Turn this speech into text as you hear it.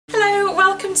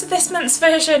welcome to this month's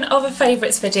version of a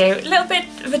favourites video. A little bit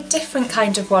of a different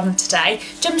kind of one today.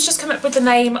 Jim's just come up with the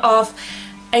name of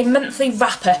a monthly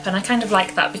wrap-up, and I kind of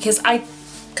like that because I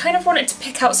kind of wanted to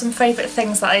pick out some favourite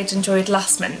things that I'd enjoyed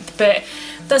last month, but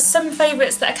there's some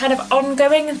favourites that are kind of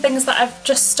ongoing and things that I've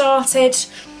just started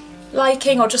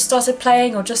liking or just started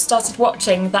playing or just started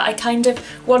watching that I kind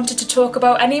of wanted to talk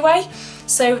about anyway.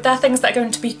 So they're things that are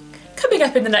going to be coming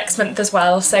up in the next month as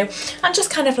well, so, and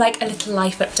just kind of like a little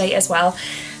life update as well.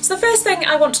 So the first thing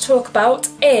I want to talk about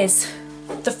is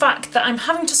the fact that I'm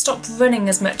having to stop running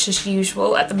as much as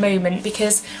usual at the moment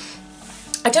because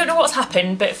I don't know what's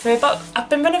happened, but I've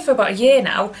been running for about a year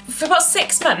now. For about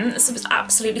 6 months it was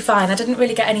absolutely fine. I didn't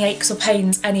really get any aches or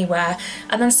pains anywhere,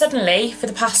 and then suddenly for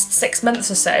the past 6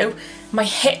 months or so my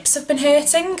hips have been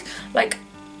hurting, like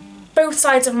both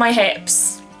sides of my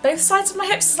hips. Both sides of my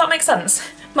hips, does that make sense?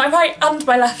 My right and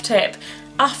my left hip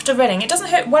after running. It doesn't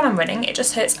hurt when I'm running, it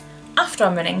just hurts after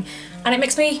I'm running, and it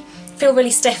makes me feel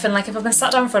really stiff, and like if I've been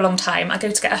sat down for a long time I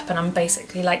go to get up and I'm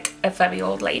basically like a very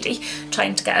old lady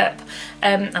trying to get up,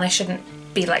 and I shouldn't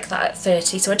be like that at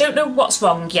 30, so I don't know what's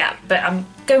wrong yet, but I'm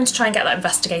going to try and get that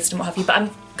investigated and what have you.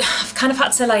 But I've kind of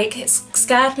had to, like, it's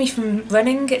scared me from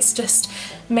running, it's just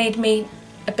made me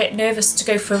a bit nervous to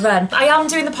go for a run. I am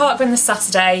doing the park run this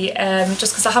Saturday,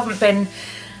 just because I haven't been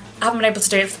able to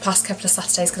do it for the past couple of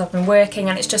Saturdays because I've been working,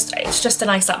 and it's just a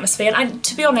nice atmosphere. And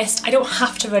to be honest, I don't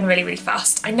have to run really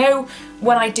fast. I know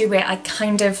when I do it,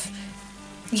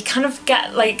 you kind of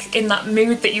get like in that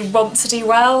mood that you want to do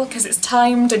well because it's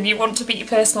timed and you want to beat your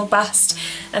personal best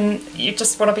and you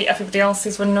just want to beat everybody else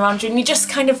who's running around you, and you just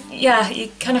kind of,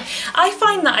 I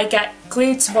find that I get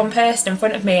glued to one person in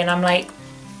front of me and I'm like,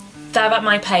 they're at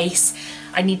my pace,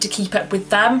 I need to keep up with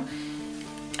them,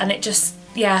 and it just,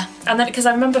 yeah. And then because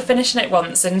I remember finishing it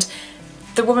once and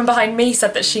the woman behind me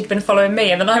said that she'd been following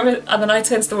me, and then I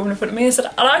turned to the woman in front of me and said,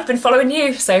 and I've been following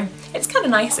you. So it's kind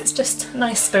of nice, it's just a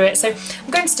nice spirit. So I'm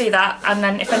going to do that, and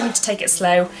then if I need to take it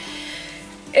slow,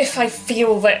 if I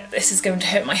feel that this is going to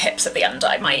hurt my hips at the end,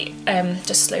 I might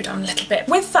just slow down a little bit.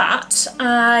 With that,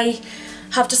 I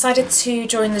have decided to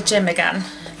join the gym again.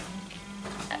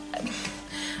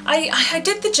 I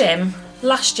did the gym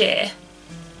last year.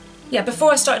 Yeah,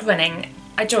 before I started running,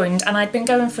 I joined, and I'd been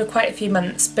going for quite a few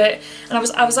months, and I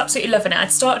was absolutely loving it.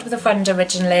 I'd started with a friend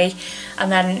originally, and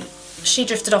then she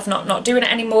drifted off not doing it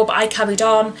anymore, but I carried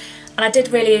on, and I did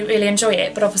really enjoy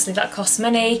it, but obviously that costs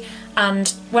money, and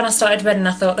when I started running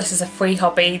I thought, this is a free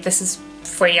hobby, this is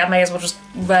free, I may as well just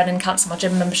run and cancel my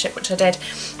gym membership, which I did.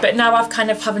 But now I've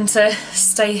kind of having to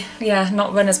stay,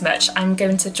 not run as much. I'm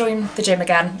going to join the gym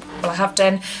again, well I have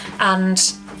done,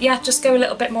 and yeah, just go a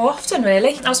little bit more often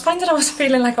really. I was finding I was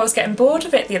feeling like I was getting bored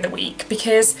of it the other week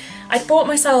because I'd bought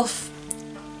myself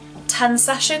 10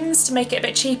 sessions to make it a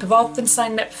bit cheaper. Rather than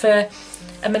signing up for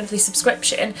a monthly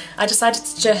subscription, I decided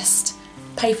to just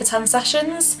pay for 10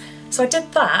 sessions. So I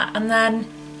did that, and then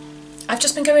I've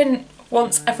just been going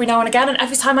once every now and again, and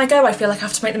every time I go I feel like I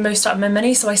have to make the most out of my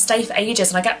money, so I stay for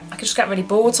ages and I just get really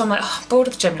bored, so I'm like, oh, I'm bored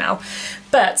of the gym now.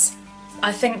 But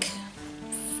I think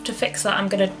to fix that I'm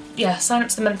gonna sign up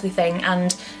to the monthly thing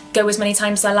and go as many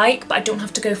times as I like, but I don't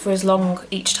have to go for as long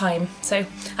each time. So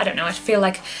I don't know, I feel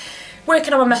like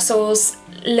working on my muscles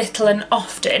little and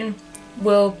often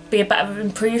will be a bit of an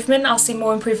improvement. I'll see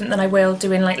more improvement than I will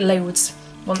doing like loads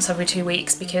once every 2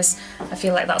 weeks, because I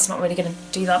feel like that's not really going to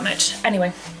do that much.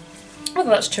 Anyway, whether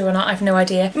that's true or not, I've no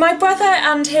idea. My brother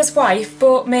and his wife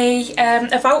bought me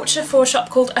a voucher for a shop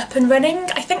called Up and Running.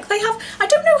 I think they have, I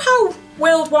don't know how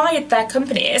worldwide their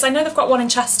company is. I know they've got one in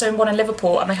Chester and one in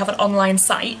Liverpool, and they have an online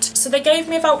site. So they gave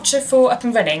me a voucher for Up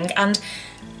and Running, and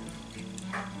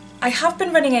I have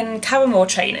been running in currrently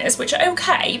trainers, which are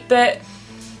okay, but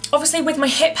obviously with my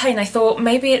hip pain I thought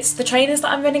maybe it's the trainers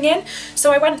that I'm running in.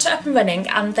 So I went to Up and Running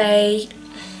and they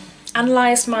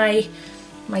analysed my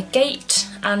gait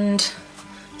and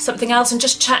something else and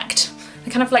just checked.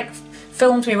 They kind of like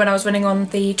filmed me when I was running on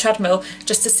the treadmill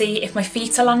just to see if my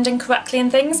feet are landing correctly and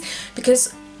things,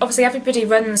 because obviously everybody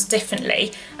runs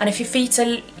differently, and if your feet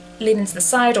are leaning to the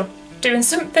side or doing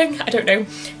something, I don't know,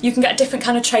 you can get different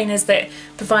kind of trainers that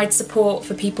provide support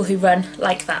for people who run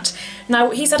like that.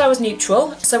 Now he said I was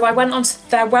neutral, so I went onto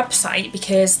their website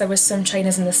because there was some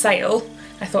trainers in the sale.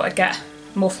 I thought I'd get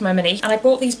more for my money, and I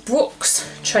bought these Brooks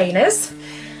trainers,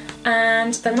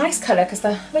 and they're nice colour because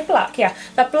they're black, yeah.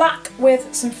 They're black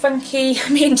with some funky,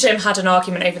 me and Jim had an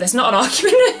argument over this, not an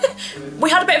argument,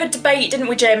 we had a bit of a debate, didn't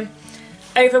we Jim,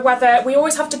 over whether, we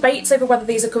always have debates over whether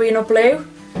these are green or blue.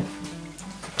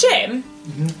 Jim,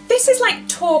 this is like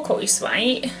turquoise,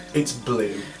 right? It's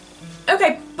blue.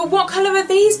 Okay, but what colour are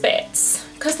these bits?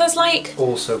 Because there's like...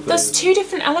 Also blue. There's two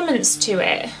different elements to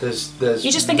it. There's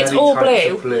you just think it's all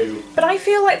blue. blue. But I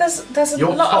feel like there's a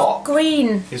Your lot top of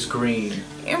green. is green.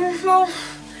 Well,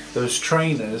 Those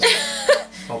trainers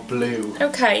are blue.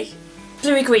 okay.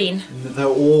 Bluey green. They're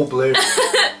all blue.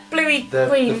 Bluey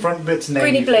green. The front bit's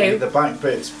navy, blue. the back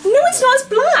bit's... No, it's not, it's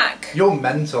black. You're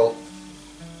mental.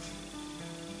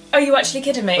 Are you actually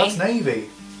kidding me? That's navy.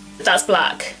 That's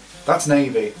black. That's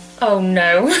navy. Oh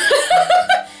no.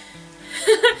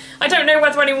 I don't know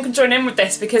whether anyone can join in with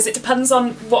this because it depends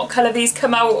on what colour these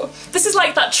come out. This is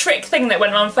like that trick thing that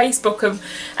went on Facebook of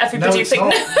everybody No, it's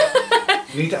not.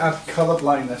 You need to add colour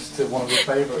blindness to one of your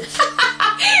favourites.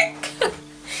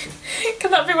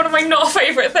 Can that be one of my not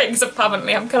favourite things?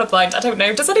 Apparently I'm colourblind. I don't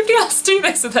know. Does anybody else do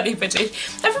this with anybody?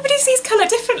 Everybody sees colour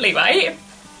differently, right?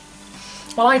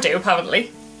 Well, I do,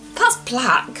 apparently. That's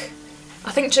black.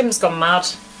 I think Jim's gone mad.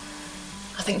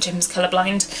 I think Jim's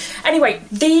colourblind. Anyway,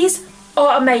 these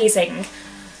are amazing.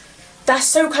 They're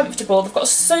so comfortable. They've got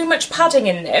so much padding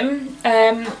in them.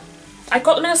 I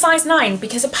got them in a size 9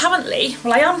 because apparently,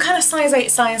 well, I am kind of size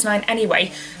 8, size 9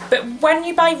 anyway, but when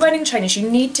you buy running trainers, you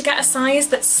need to get a size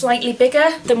that's slightly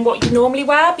bigger than what you normally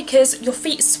wear because your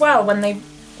feet swell when you're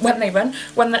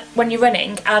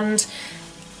running, and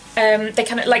they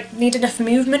kind of like need enough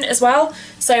movement as well.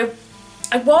 So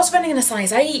I was running in a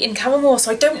size 8 in Carramore,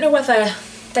 so I don't know whether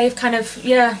they've kind of,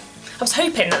 yeah, I was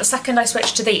hoping that the second I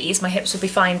switched to these, my hips would be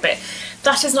fine, but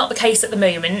that is not the case at the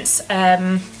moment.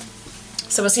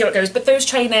 So we'll see how it goes. But those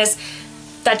trainers,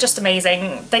 they're just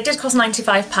amazing. They did cost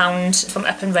 £95 from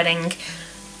Up and Running,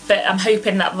 but I'm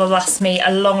hoping that will last me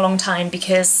a long, long time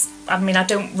because, I mean, I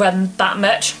don't run that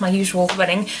much, my usual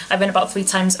running. I run about 3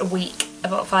 times a week,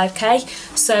 about 5k.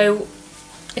 So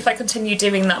if I continue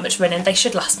doing that much running, they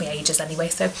should last me ages anyway.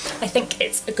 So I think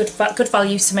it's a good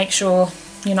value to make sure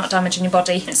you're not damaging your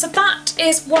body. So that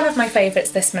is one of my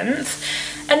favourites this month.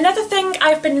 Another thing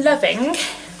I've been loving,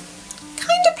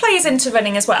 kind of plays into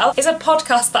running as well, is a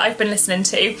podcast that I've been listening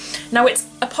to. Now it's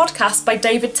a podcast by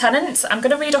David Tennant. I'm going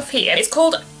to read off here. It's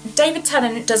called David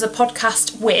Tennant Does a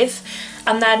Podcast With,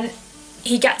 and then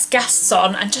he gets guests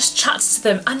on and just chats to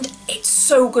them, and it's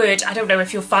so good. I don't know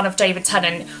if you're a fan of David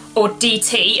Tennant, or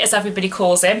DT as everybody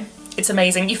calls him. It's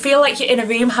amazing. You feel like you're in a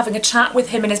room having a chat with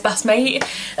him and his best mate,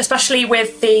 especially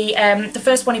with the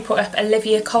first one he put up,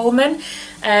 Olivia Colman,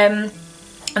 and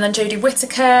then Jodie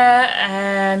Whittaker,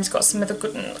 and he's got some other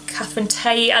good, Catherine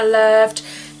Tate I loved,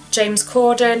 James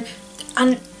Corden,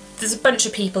 and there's a bunch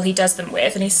of people he does them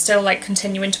with, and he's still like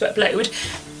continuing to upload.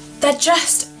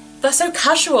 They're so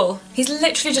casual. He's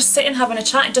literally just sitting having a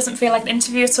chat. It doesn't feel like an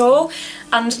interview at all.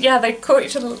 And yeah, they call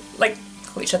each other.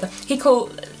 He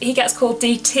gets called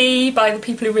DT by the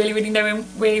people who really, really know him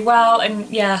really well. And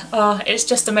yeah, it's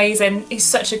just amazing. He's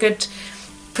such a good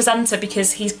presenter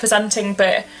because he's presenting,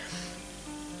 but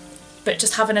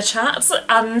just having a chat,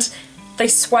 and they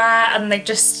swear and they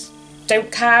just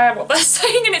don't care what they're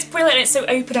saying, and it's brilliant. It's so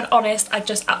open and honest. I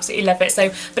just absolutely love it. So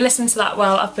I've been listening to that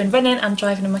while I've been running and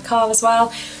driving in my car as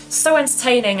well. So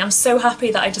entertaining. I'm so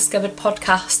happy that I discovered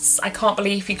podcasts. I can't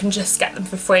believe you can just get them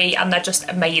for free, and they're just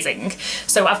amazing.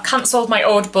 So I've cancelled my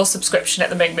Audible subscription at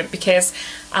the moment because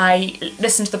I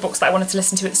listened to the books that I wanted to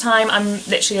listen to at the time. I'm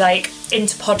literally like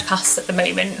into podcasts at the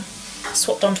moment.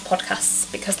 Swapped onto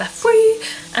podcasts because they're free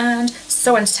and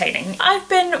so entertaining. I've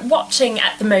been watching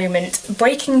at the moment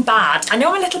Breaking Bad. I know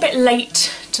I'm a little bit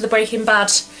late to the Breaking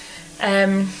Bad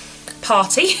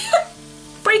party.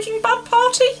 Breaking Bad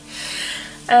party?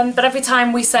 But every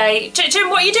time we say, Jim,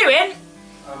 what are you doing?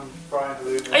 I'm frying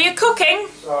gluten. Are you cooking?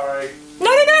 Sorry. No,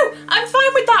 I'm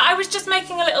fine with that. I was just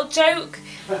making a little joke.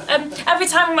 Every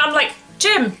time I'm like,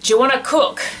 Jim, do you want to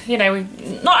cook? You know,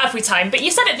 not every time, but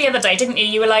you said it the other day, didn't you?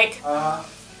 You were like,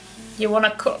 you want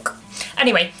to cook.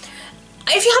 Anyway,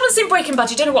 if you haven't seen Breaking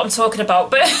Bad, you don't know what I'm talking about,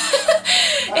 but...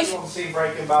 Everyone's seen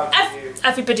Breaking Bad but you.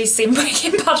 Everybody's seen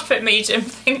Breaking Bad but me, Jim,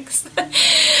 thanks.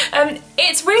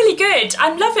 It's really good.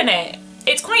 I'm loving it.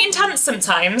 It's quite intense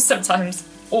sometimes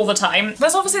all the time.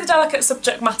 There's obviously the delicate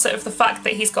subject matter of the fact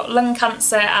that he's got lung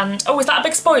cancer and... Oh, is that a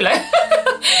big spoiler?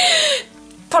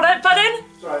 Pardon?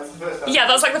 Sorry, it's the first episode. Yeah,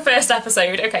 that's like the first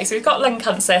episode. Okay, so we've got lung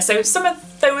cancer, so some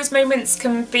of those moments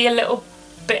can be a little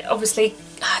bit, obviously,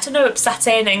 I don't know,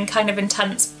 upsetting and kind of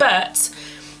intense, but,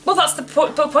 well, that's the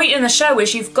point in the show,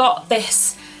 is you've got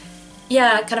this,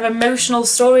 yeah, kind of emotional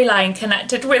storyline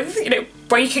connected with, you know,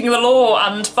 breaking the law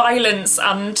and violence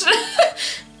and...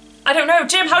 I don't know,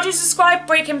 Jim, how do you describe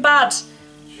Breaking Bad?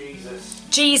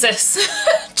 Jesus.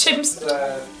 Jim's...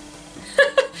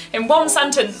 in one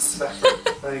sentence.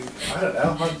 I don't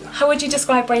know. How would you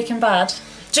describe Breaking Bad?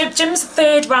 Jim's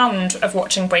third round of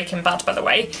watching Breaking Bad, by the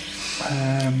way.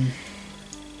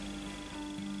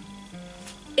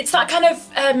 it's that kind of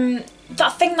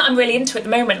that thing that I'm really into at the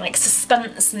moment, like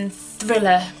suspense and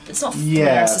thriller. It's not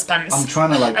thriller, suspense. I'm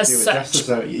trying to like do it such, justice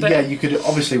though. Yeah, you could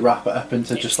obviously wrap it up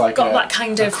into just like got that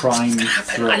kind of crime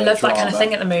thriller. I love drama. that kind of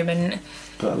thing at the moment.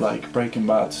 But like Breaking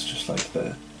Bad's just like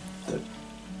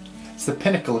it's the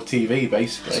pinnacle of TV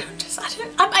basically.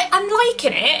 I'm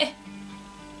liking it.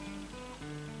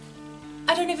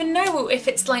 I don't even know if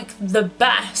it's like the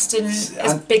best and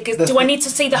as big as. Do I need to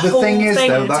see the whole thing? The thing is,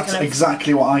 though, that's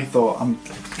exactly what I thought.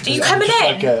 Are you coming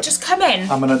in? Like just come in.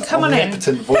 I'm an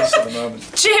omnipotent voice at the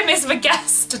moment. Jim is my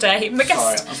guest today. My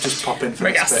guest. Sorry, I've just popped in for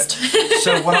this bit.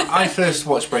 So when I first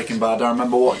watched Breaking Bad, I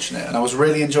remember watching it and I was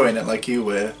really enjoying it, like you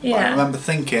were. Yeah. But I remember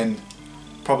thinking,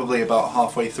 probably about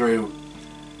halfway through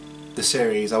the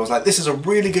series, I was like, this is a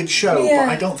really good show, but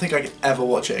I don't think I could ever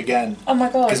watch it again. Oh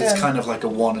my god. Because it's kind of like a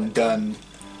one and done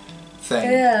thing.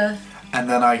 Yeah. And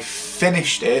then I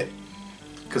finished it,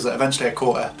 because eventually I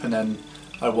caught up and then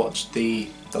I watched the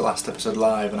last episode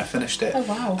live and I finished it. Oh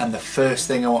wow. And the first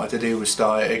thing I wanted to do was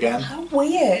start it again. How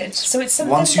weird. So it's something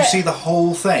once you see the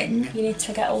whole thing, you need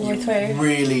to get all the way through.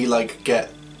 Really like get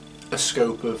a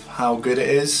scope of how good it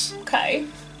is. Okay.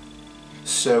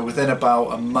 So within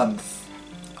about a month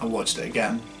I watched it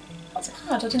again. That's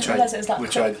mad. I didn't realise it was that quick.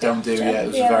 Which I don't do yet. It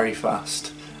was very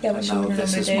fast. Yeah, which and now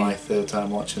this is my 3rd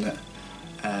time watching it.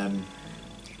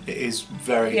 It is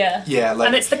very like,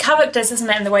 and it's the characters, isn't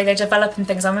it, and the way they develop and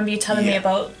things. I remember you telling me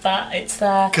about that. It's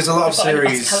there because a lot of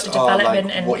series are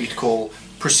like what you'd call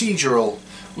procedural,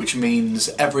 which means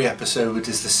every episode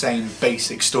is the same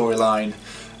basic storyline.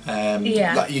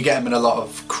 Like you get them in a lot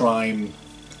of crime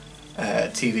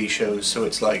TV shows, so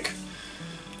it's like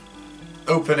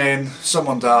opening,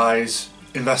 someone dies,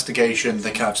 investigation,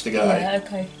 they catch the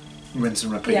guy, rinse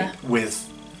and repeat, with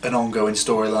an ongoing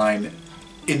storyline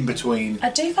in between. I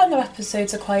do find their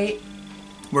episodes are quite.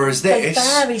 Whereas this, they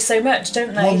vary so much,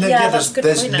 don't they? Well, that's a good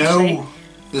point, actually.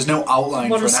 There's no outline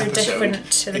for an episode.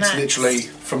 Different to the next. Literally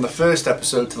from the first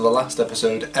episode to the last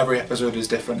episode. Every episode is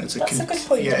different. It's that's a good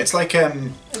point. Yeah, it's like I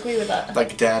agree with that.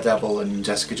 Like Daredevil and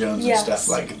Jessica Jones and stuff.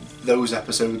 Like those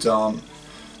episodes aren't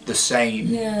the same.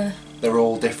 Yeah. They're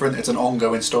all different. It's an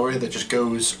ongoing story that just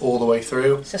goes all the way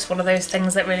through. It's just one of those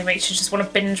things that really makes you just want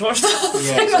to binge watch the whole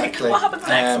thing. Exactly. Like, what happens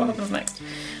next? What happens next?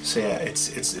 So yeah,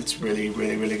 it's really,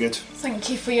 really, really good. Thank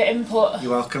you for your input.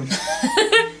 You're welcome.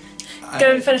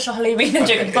 Go and finish the halloumi and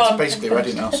drink. It's basically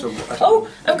ready now, so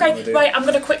okay. Right, I'm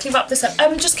going to quickly wrap this up.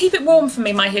 Just keep it warm for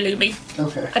me, my halloumi.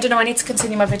 Okay. I don't know, I need to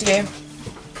continue my video.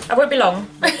 I won't be long.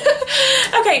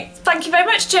 Okay, thank you very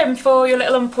much, Jim, for your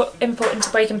little input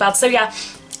into Breaking Bad. So yeah,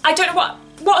 I don't know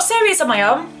what series am I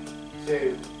on?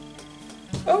 2.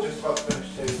 Oh. Just about to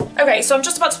finish 2. Okay, so I'm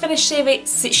just about to finish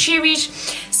series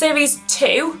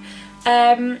 2.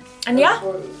 And yeah,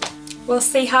 we'll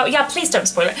see how. Yeah, please don't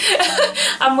spoil it.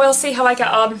 And we'll see how I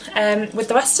get on with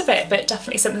the rest of it. But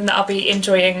definitely something that I'll be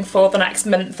enjoying for the next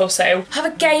month or so. I have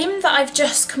a game that I've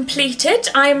just completed.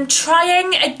 I'm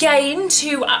trying again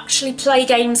to actually play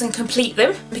games and complete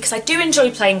them because I do enjoy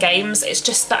playing games. It's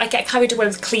just that I get carried away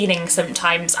with cleaning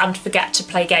sometimes and forget to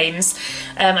play games.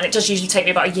 And it does usually take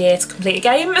me about a year to complete a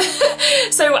game.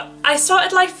 So I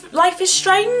started Life is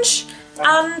Strange,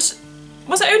 and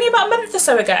was it only about a month or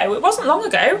so ago? It wasn't long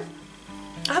ago.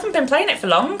 I haven't been playing it for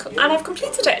long, and I've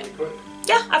completed it.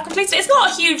 Yeah, I've completed it. It's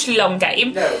not a hugely long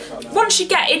game. No, it's not. Once you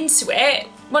get into it,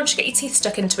 once you get your teeth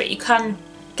stuck into it, you can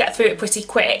get through it pretty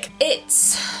quick.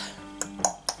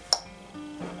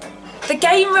 The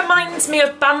game reminds me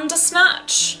of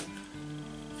Bandersnatch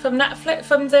from Netflix,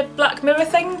 from the Black Mirror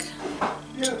thing. Do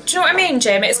you know what I mean,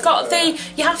 Jim? It's got you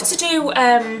have to do,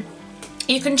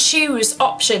 you can choose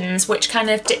options which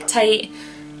kind of dictate.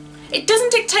 It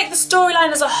doesn't dictate the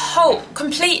storyline as a whole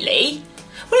completely.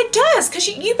 Well, it does, because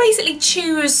you basically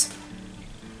choose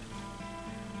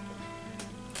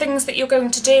things that you're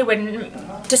going to do and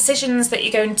decisions that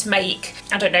you're going to make.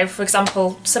 I don't know, for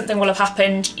example, something will have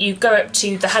happened, you go up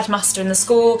to the headmaster in the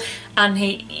school and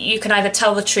you can either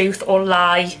tell the truth or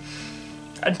lie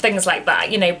and things like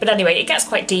that, you know. But anyway, it gets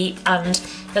quite deep and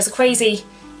there's a crazy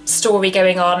story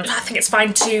going on. I think it's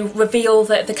fine to reveal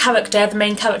that the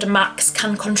main character Max,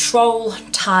 can control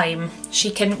time.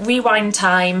 She can rewind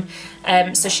time,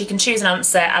 so she can choose an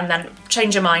answer and then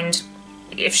change her mind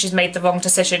if she's made the wrong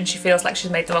decision, she feels like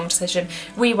she's made the wrong decision,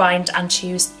 rewind and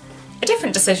choose a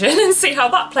different decision and see how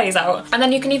that plays out. And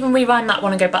then you can even rewind that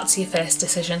one and go back to your first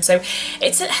decision. So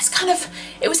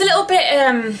it was a little bit,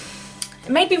 it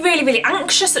made me really, really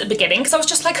anxious at the beginning because I was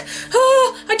just like,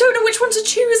 oh, I don't know which one to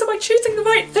choose. Am I choosing the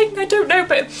right thing? I don't know,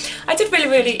 but I did really,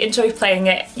 really enjoy playing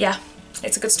it. Yeah,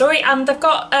 it's a good story. And they've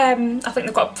got, I think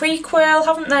they've got a prequel,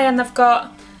 haven't they? And they've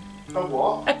got... A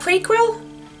what? A prequel?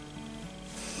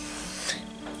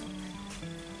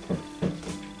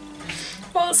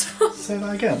 What's wrong? Say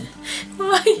that again.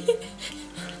 Why?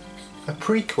 A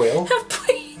prequel? A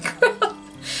prequel?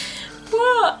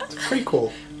 What?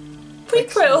 Prequel.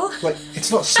 Prequel? Like, it's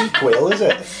not sequel, is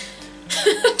it?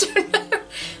 I don't know.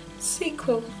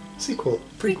 Sequel. Sequel.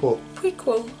 Prequel.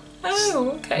 Prequel.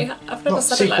 Oh, okay. I've never not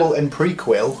said it like that. Sequel and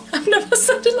prequel. I've never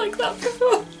said it like that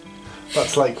before.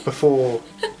 That's like before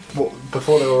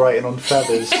they were writing on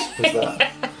feathers, was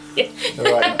that? Yeah. They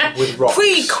were writing with rocks.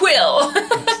 Prequel!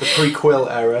 It's the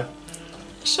prequel era.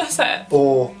 Shut up.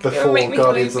 Or before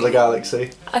Guardians of the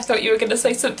Galaxy. I thought you were going to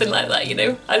say something like that, you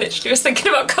know. I literally was thinking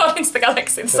about Guardians of the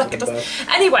Galaxy the second.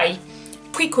 Anyway,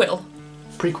 prequel.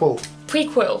 Prequel.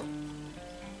 Prequel.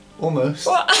 Almost.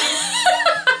 What?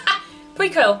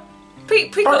 Prequel.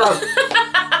 Prequel.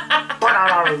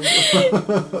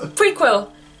 Prequel.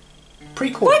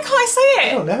 Prequel. Why can't I say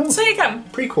it? I don't know. Say it again.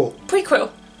 Prequel.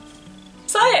 Prequel.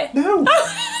 Say it. No.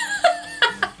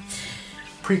 Oh.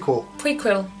 Prequel.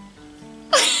 Prequel.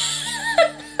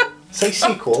 Say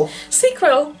sequel.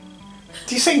 Sequel.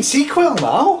 Do you say sequel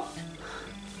now?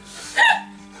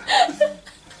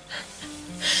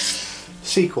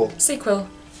 Sequel. Sequel.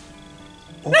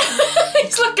 Oh.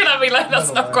 He's looking at me like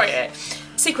that's not quite it.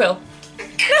 Sequel.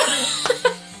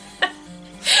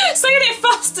 Saying it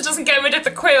faster doesn't get rid of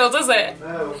the quill, does it?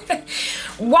 No.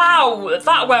 Wow,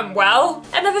 that went well.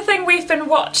 Another thing we've been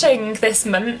watching this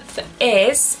month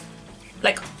is,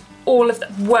 like, all of the...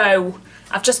 Whoa.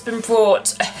 I've just been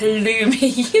brought a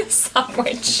halloumi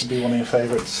sandwich. This would be one of your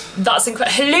favourites. That's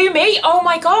incredible. Halloumi? Oh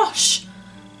my gosh.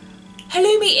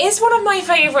 Halloumi is one of my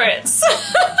favourites.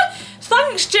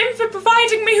 Thanks, Jim, for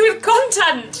providing me with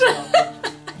content.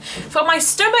 For my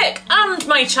stomach and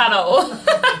my channel.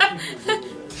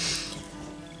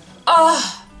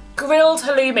 Oh, grilled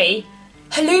halloumi.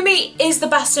 Halloumi is the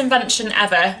best invention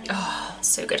ever. Oh,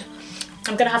 so good.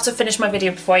 I'm gonna have to finish my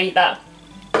video before I eat that.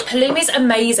 Halloumi's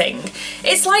amazing.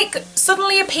 It's like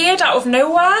suddenly appeared out of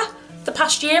nowhere the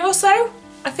past year or so.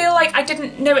 I feel like I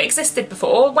didn't know it existed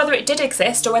before. Whether it did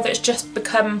exist or whether it's just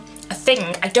become a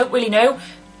thing, I don't really know,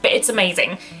 but it's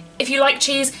amazing. If you like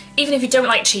cheese, even if you don't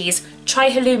like cheese, try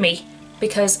halloumi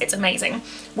because it's amazing.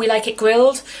 We like it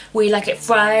grilled, we like it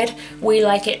fried, we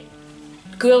like it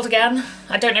grilled again.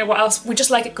 I don't know what else. We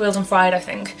just like it grilled and fried, I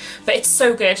think. But it's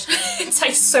so good. It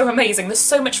tastes so amazing. There's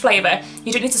so much flavour.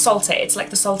 You don't need to salt it. It's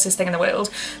like the saltiest thing in the world.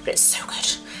 But it's so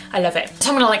good. I love it. So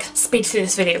I'm gonna like speed through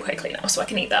this video quickly now so I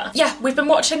can eat that. Yeah, we've been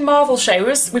watching Marvel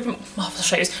shows. We've been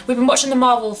watching the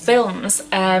Marvel films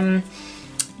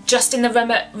just in the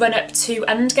run up to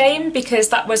Endgame because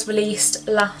that was released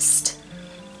a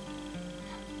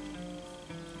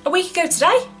week ago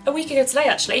today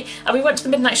actually, and we went to the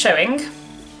midnight showing,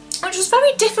 which was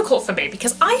very difficult for me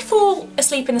because I fall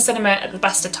asleep in the cinema at the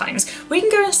best of times. We can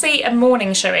go and see a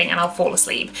morning showing and I'll fall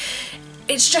asleep.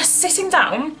 It's just sitting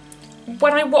down,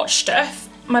 when I watch stuff,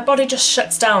 my body just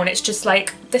shuts down. It's just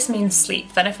like, this means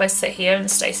sleep. Then if I sit here and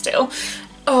stay still,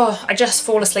 oh, I just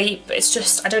fall asleep. It's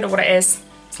just, I don't know what it is.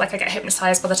 It's like I get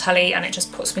hypnotised by the telly and it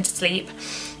just puts me to sleep.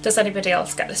 Does anybody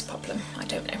else get this problem? I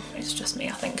don't know. It's just me,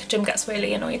 I think. Jim gets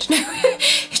really annoyed.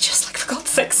 It's just like, for God's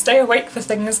sake, stay awake for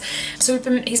things. So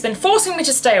he's been forcing me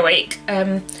to stay awake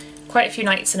quite a few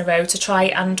nights in a row to try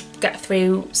and get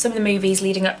through some of the movies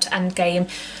leading up to Endgame.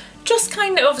 Just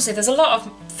kind of, obviously there's a lot of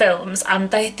films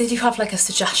and they do have like a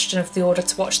suggestion of the order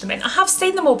to watch them in. I have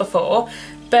seen them all before,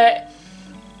 but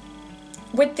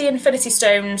with the Infinity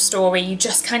Stone story, you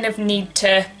just kind of need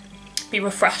to be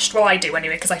refreshed. Well, I do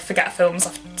anyway, because I forget films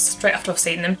straight after I've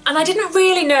seen them. And I didn't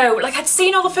really know, like I'd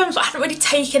seen all the films, but I hadn't really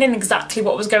taken in exactly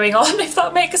what was going on, if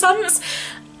that makes sense.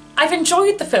 I've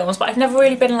enjoyed the films, but I've never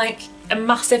really been like a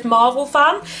massive Marvel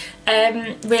fan,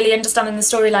 really understanding the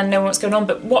storyline, knowing what's going on,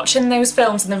 but watching those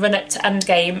films in the run up to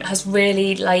Endgame has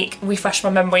really like refreshed my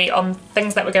memory on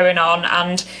things that were going on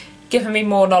and given me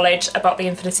more knowledge about the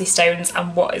Infinity Stones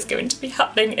and what is going to be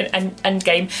happening in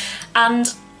Endgame. And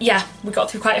yeah, we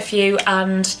got through quite a few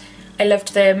and I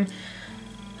loved them.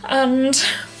 And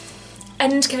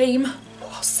Endgame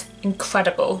was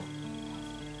incredible.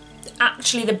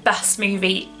 Actually the best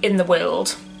movie in the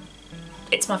world.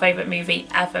 It's my favourite movie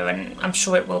ever and I'm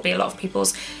sure it will be a lot of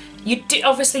people's. You could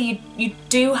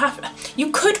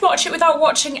watch it without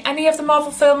watching any of the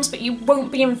Marvel films, but you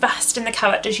won't be invested in the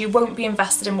characters, you won't be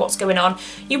invested in what's going on.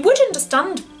 You would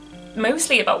understand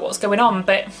mostly about what's going on,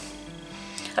 but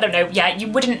I don't know, yeah, you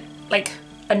wouldn't like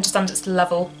understand its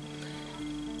level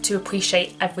to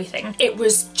appreciate everything. It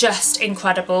was just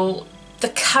incredible. The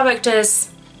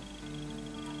characters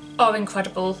are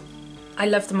incredible. I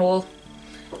love them all.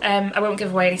 I won't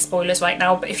give away any spoilers right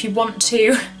now, but if you want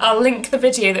to, I'll link the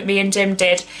video that me and Jim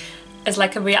did as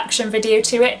like a reaction video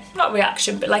to it. Not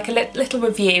reaction, but like a little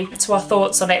review to our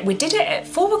thoughts on it. We did it at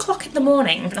 4 o'clock in the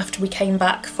morning after we came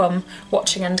back from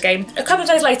watching Endgame. A couple of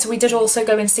days later we did also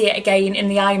go and see it again in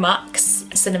the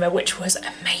IMAX cinema, which was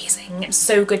amazing. It's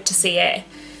so good to see it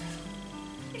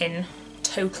in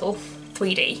total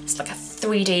 3D. It's like a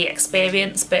 3D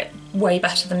experience, but way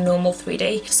better than normal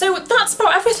 3D. So that's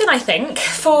about everything, I think,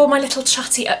 for my little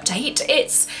chatty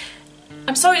update.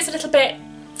 I'm sorry it's a little bit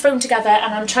thrown together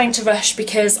and I'm trying to rush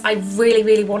because I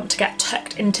really want to get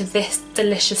tucked into this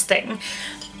delicious thing.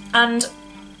 And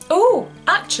oh,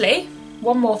 actually,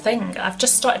 one more thing. I've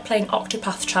just started playing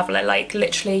Octopath Traveler like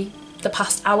literally the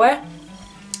past hour.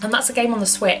 And that's a game on the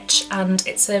Switch, and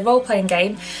it's a role-playing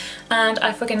game, and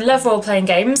I fucking love role-playing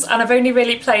games, and I've only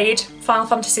really played Final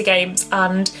Fantasy games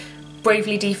and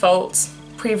Bravely Default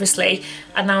previously,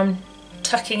 and now I'm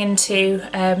tucking into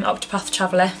Octopath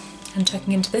Traveler and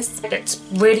tucking into this. It's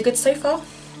really good so far.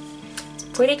 It's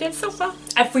pretty good so far.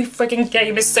 Every frigging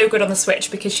game is so good on the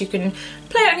Switch because you can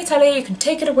play it on your telly, you can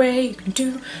take it away, you can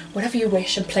do whatever you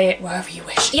wish and play it wherever you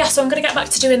wish. Yeah, so I'm gonna get back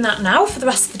to doing that now for the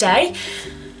rest of the day.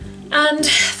 And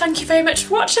thank you very much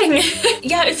for watching.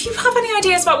 Yeah, if you have any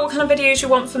ideas about what kind of videos you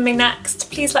want from me next,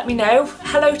 please let me know.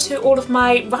 Hello to all of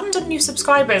my random new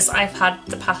subscribers I've had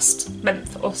the past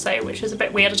month or so, which is a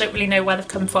bit weird. I don't really know where they've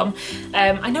come from.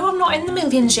 I know I'm not in the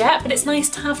millions yet, but it's nice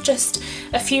to have just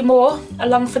a few more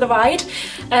along for the ride.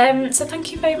 So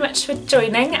thank you very much for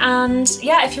joining. And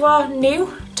yeah, if you are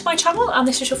new to my channel and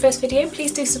this is your first video,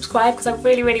 please do subscribe because I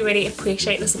really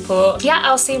appreciate the support. Yeah,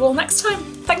 I'll see you all next time.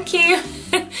 Thank you.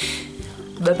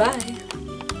 Bye bye.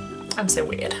 I'm so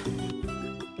weird.